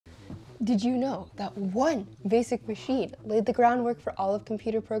Did you know that one basic machine laid the groundwork for all of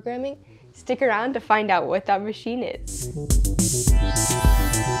computer programming? Stick around to find out what that machine is.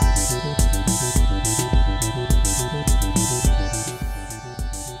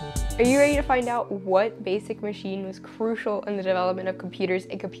 Are you ready to find out what basic machine was crucial in the development of computers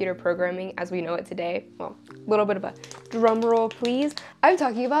and computer programming as we know it today? Well, a little bit of a drum roll, please. I'm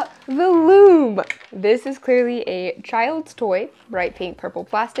talking about the loom. This is clearly a child's toy, bright pink, purple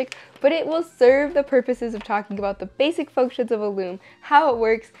plastic, but it will serve the purposes of talking about the basic functions of a loom, how it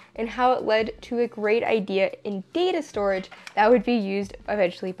works, and how it led to a great idea in data storage that would be used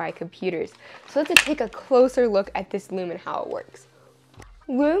eventually by computers. So let's take a closer look at this loom and how it works.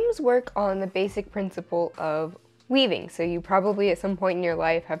 Looms work on the basic principle of weaving. So you probably at some point in your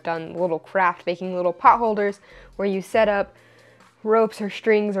life have done little craft, making little pot holders where you set up ropes or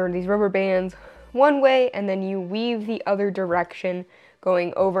strings or these rubber bands one way and then you weave the other direction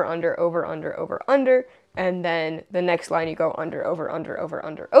going over, under, over, under, over, under, and then the next line you go under, over, under, over,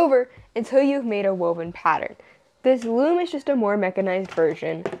 under, over until you've made a woven pattern. This loom is just a more mechanized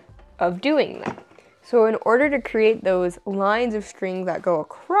version of doing that. So in order to create those lines of string that go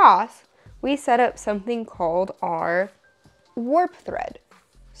across, we set up something called our warp thread.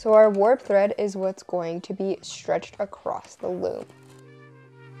 So our warp thread is what's going to be stretched across the loom.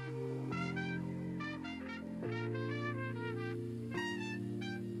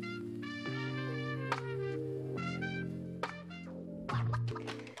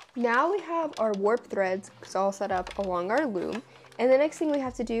 Now we have our warp threads all set up along our loom. And the next thing we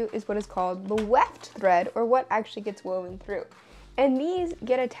have to do is what is called the weft thread, or what actually gets woven through. And these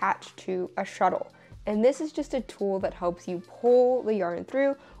get attached to a shuttle. And this is just a tool that helps you pull the yarn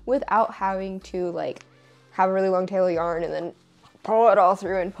through without having to have a really long tail of yarn and then pull it all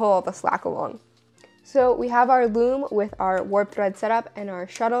through and pull all the slack along. So we have our loom with our warp thread set up and our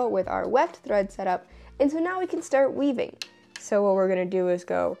shuttle with our weft thread set up. And so now we can start weaving. So what we're gonna do is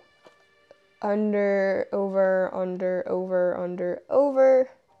go under, over, under, over, under, over,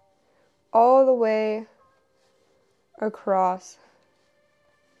 all the way across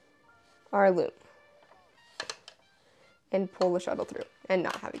our loom. And pull the shuttle through and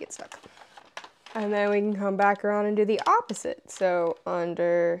not have it get stuck. And then we can come back around and do the opposite. So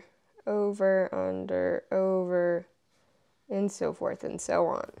under, over, and so forth and so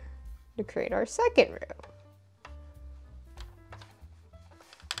on to create our second row.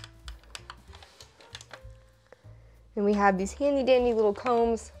 And we have these handy dandy little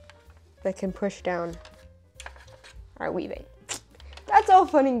combs that can push down our weaving. That's all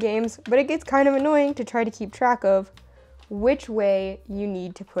fun and games, but it gets kind of annoying to try to keep track of which way you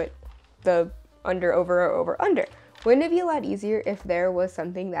need to put the under, over, or over, under. Wouldn't it be a lot easier if there was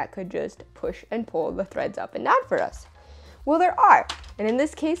something that could just push and pull the threads up and down for us? Well, there are. And in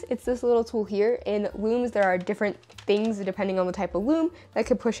this case, it's this little tool here. In looms, there are different things depending on the type of loom that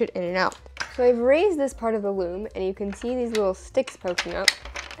could push it in and out. So I've raised this part of the loom and you can see these little sticks poking up.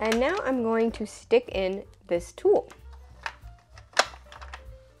 And now I'm going to stick in this tool.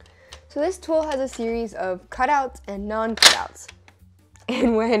 So this tool has a series of cutouts and non-cutouts.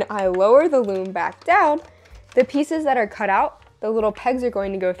 And when I lower the loom back down, the pieces that are cut out, the little pegs are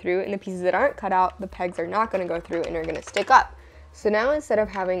going to go through, and the pieces that aren't cut out, the pegs are not going to go through and are going to stick up. So now instead of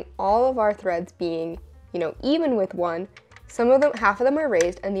having all of our threads being, even with one, half of them are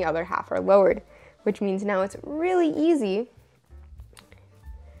raised and the other half are lowered, which means now it's really easy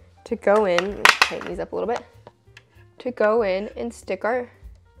to go in, tighten these up a little bit, to go in and stick our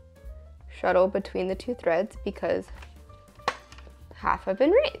shuttle between the two threads because half have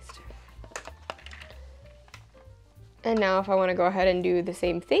been raised. And now if I want to go ahead and do the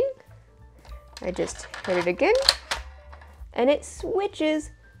same thing, I just hit it again and it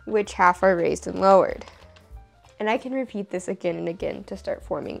switches which half are raised and lowered. And I can repeat this again and again to start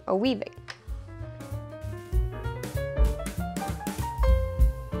forming a weaving.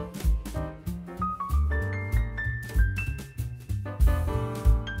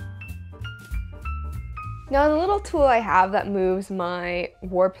 Now the little tool I have that moves my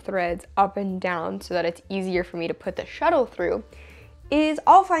warp threads up and down so that it's easier for me to put the shuttle through is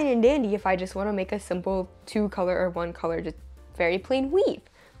all fine and dandy if I just want to make a simple 2-color or 1-color, just very plain weave.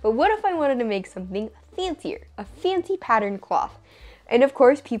 But what if I wanted to make something fancier, a fancy pattern cloth? And of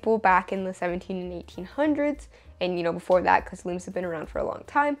course, people back in the 1700s and 1800s, and before that, because looms have been around for a long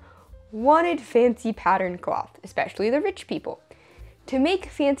time, wanted fancy pattern cloth, especially the rich people. To make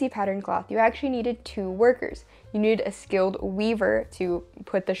fancy pattern cloth, you actually needed 2 workers. You needed a skilled weaver to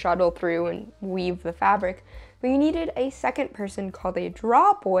put the shuttle through and weave the fabric, but you needed a second person called a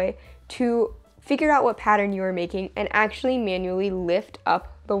draw boy to figure out what pattern you were making and actually manually lift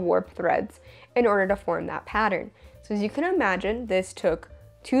up the warp threads in order to form that pattern. So as you can imagine, this took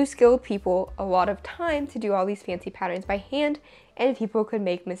two skilled people a lot of time to do all these fancy patterns by hand, and people could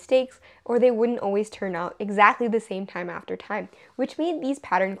make mistakes or they wouldn't always turn out exactly the same time after time, which made these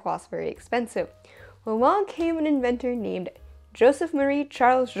pattern cloths very expensive. Well, along came an inventor named Joseph Marie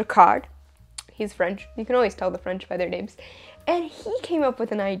Charles Jacquard. He's French. You can always tell the French by their names. And he came up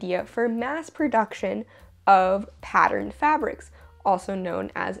with an idea for mass production of patterned fabrics, also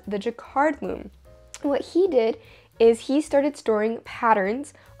known as the jacquard loom. What he did is he started storing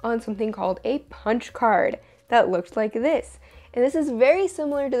patterns on something called a punch card that looked like this. And this is very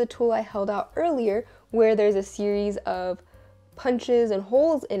similar to the tool I held out earlier, where there's a series of punches and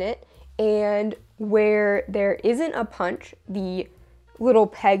holes in it, and where there isn't a punch, the little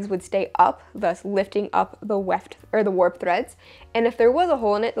pegs would stay up, thus lifting up the warp threads. And if there was a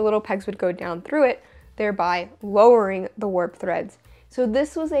hole in it, the little pegs would go down through it, thereby lowering the warp threads. So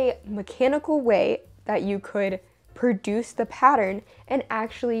this was a mechanical way that you could produce the pattern and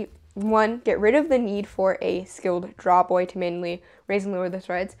actually, one, get rid of the need for a skilled draw boy to manually raise and lower the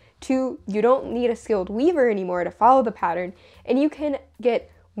threads. Two, you don't need a skilled weaver anymore to follow the pattern, and you can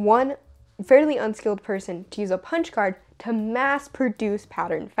get one fairly unskilled person to use a punch card to mass produce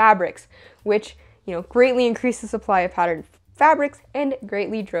patterned fabrics, which, greatly increased the supply of patterned fabrics and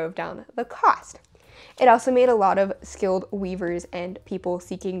greatly drove down the cost. It also made a lot of skilled weavers and people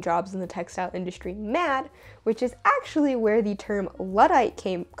seeking jobs in the textile industry mad, which is actually where the term Luddite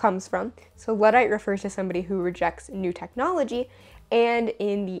comes from. So Luddite refers to somebody who rejects new technology, and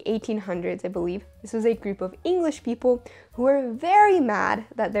in the 1800s, I believe, this was a group of English people who were very mad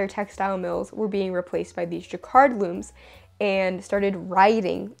that their textile mills were being replaced by these jacquard looms, and started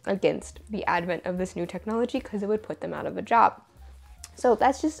rioting against the advent of this new technology because it would put them out of a job. So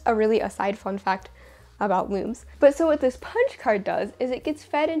that's just a really aside fun fact about looms. But so what this punch card does is it gets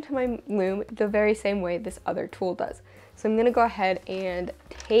fed into my loom the very same way this other tool does. So I'm gonna go ahead and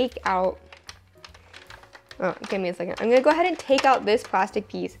take out, give me a second. I'm gonna go ahead and take out this plastic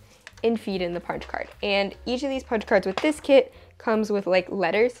piece and feed in the punch card. And each of these punch cards with this kit comes with like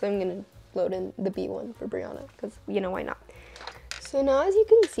letters. So I'm gonna load in the B one for Brianna because why not? So now as you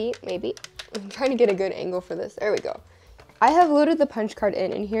can see, maybe, I'm trying to get a good angle for this. There we go. I have loaded the punch card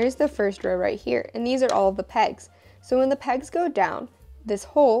in, and here's the first row right here, and these are all of the pegs. So when the pegs go down, this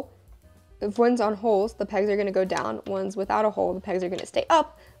hole, if one's on holes, the pegs are going to go down. One's without a hole, the pegs are going to stay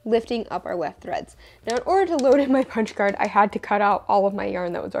up, lifting up our left threads. Now in order to load in my punch card, I had to cut out all of my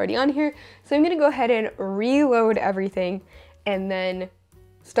yarn that was already on here, so I'm going to go ahead and reload everything, and then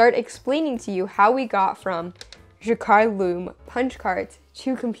start explaining to you how we got from jacquard loom punch cards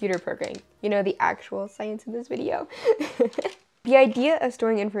to computer programming. The actual science of this video. The idea of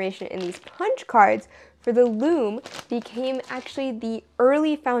storing information in these punch cards for the loom became actually the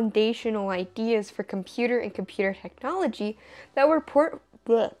early foundational ideas for computer and computer technology that were put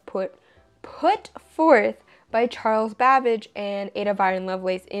forth by Charles Babbage and Ada Byron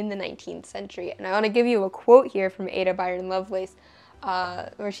Lovelace in the 19th century. And I want to give you a quote here from Ada Byron Lovelace,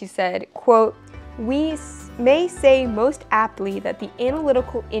 where she said, quote, "We may say most aptly that the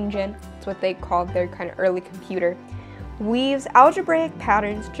analytical engine," that's what they called their kind of early computer, "weaves algebraic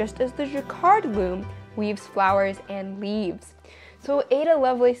patterns just as the jacquard loom weaves flowers and leaves." So Ada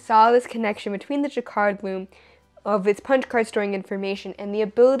Lovelace saw this connection between the jacquard loom of its punch card storing information and the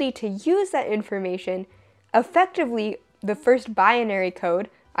ability to use that information effectively, the first binary code,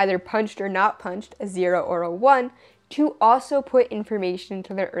 either punched or not punched, a 0 or a 1, to also put information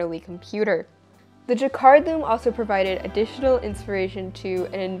into their early computer. The jacquard loom also provided additional inspiration to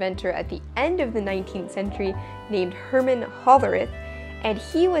an inventor at the end of the 19th century named Herman Hollerith, and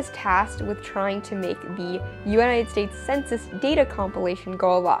he was tasked with trying to make the United States Census data compilation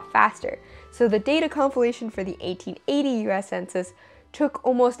go a lot faster. So the data compilation for the 1880 US Census took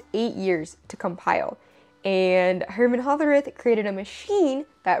almost 8 years to compile. And Herman Hollerith created a machine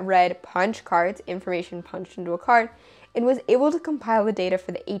that read punch cards, information punched into a card, and was able to compile the data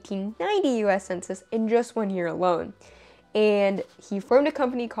for the 1890 US Census in just 1 year alone. And he formed a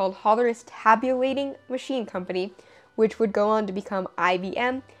company called Hollerith Tabulating Machine Company, which would go on to become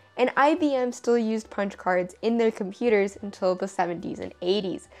IBM, and IBM still used punch cards in their computers until the 70s and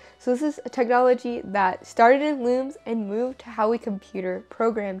 80s. So this is a technology that started in looms and moved to how we computer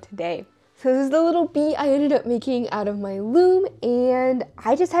program today. So this is the little bee I ended up making out of my loom, and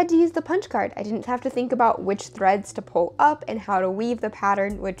I just had to use the punch card. I didn't have to think about which threads to pull up and how to weave the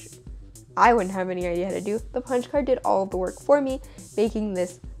pattern, which I wouldn't have any idea how to do. The punch card did all of the work for me, making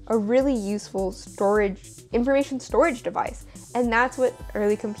this a really useful information storage device. And that's what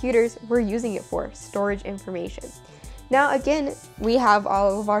early computers were using it for, storage information. Now again, we have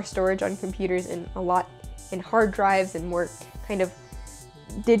all of our storage on computers in hard drives and more kind of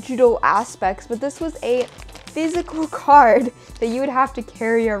digital aspects, but this was a physical card that you would have to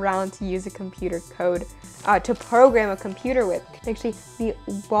carry around to use a computer code, to program a computer with. Actually, the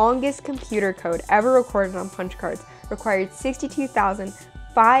longest computer code ever recorded on punch cards required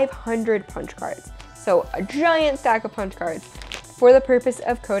 62,500 punch cards. So a giant stack of punch cards for the purpose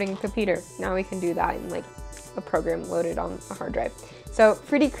of coding a computer. Now we can do that in like a program loaded on a hard drive. So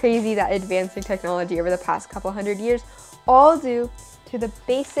pretty crazy that advancing technology over the past couple hundred years, all due to the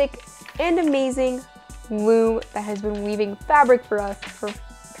basic and amazing loom that has been weaving fabric for us for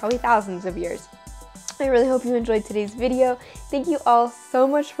probably thousands of years. I really hope you enjoyed today's video. Thank you all so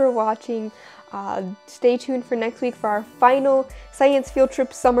much for watching. Stay tuned for next week for our final science field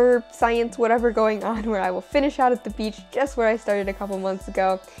trip, summer science, whatever going on, where I will finish out at the beach just where I started a couple months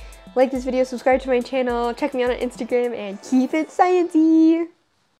ago. Like this video, subscribe to my channel, check me out on Instagram, and keep it sciencey!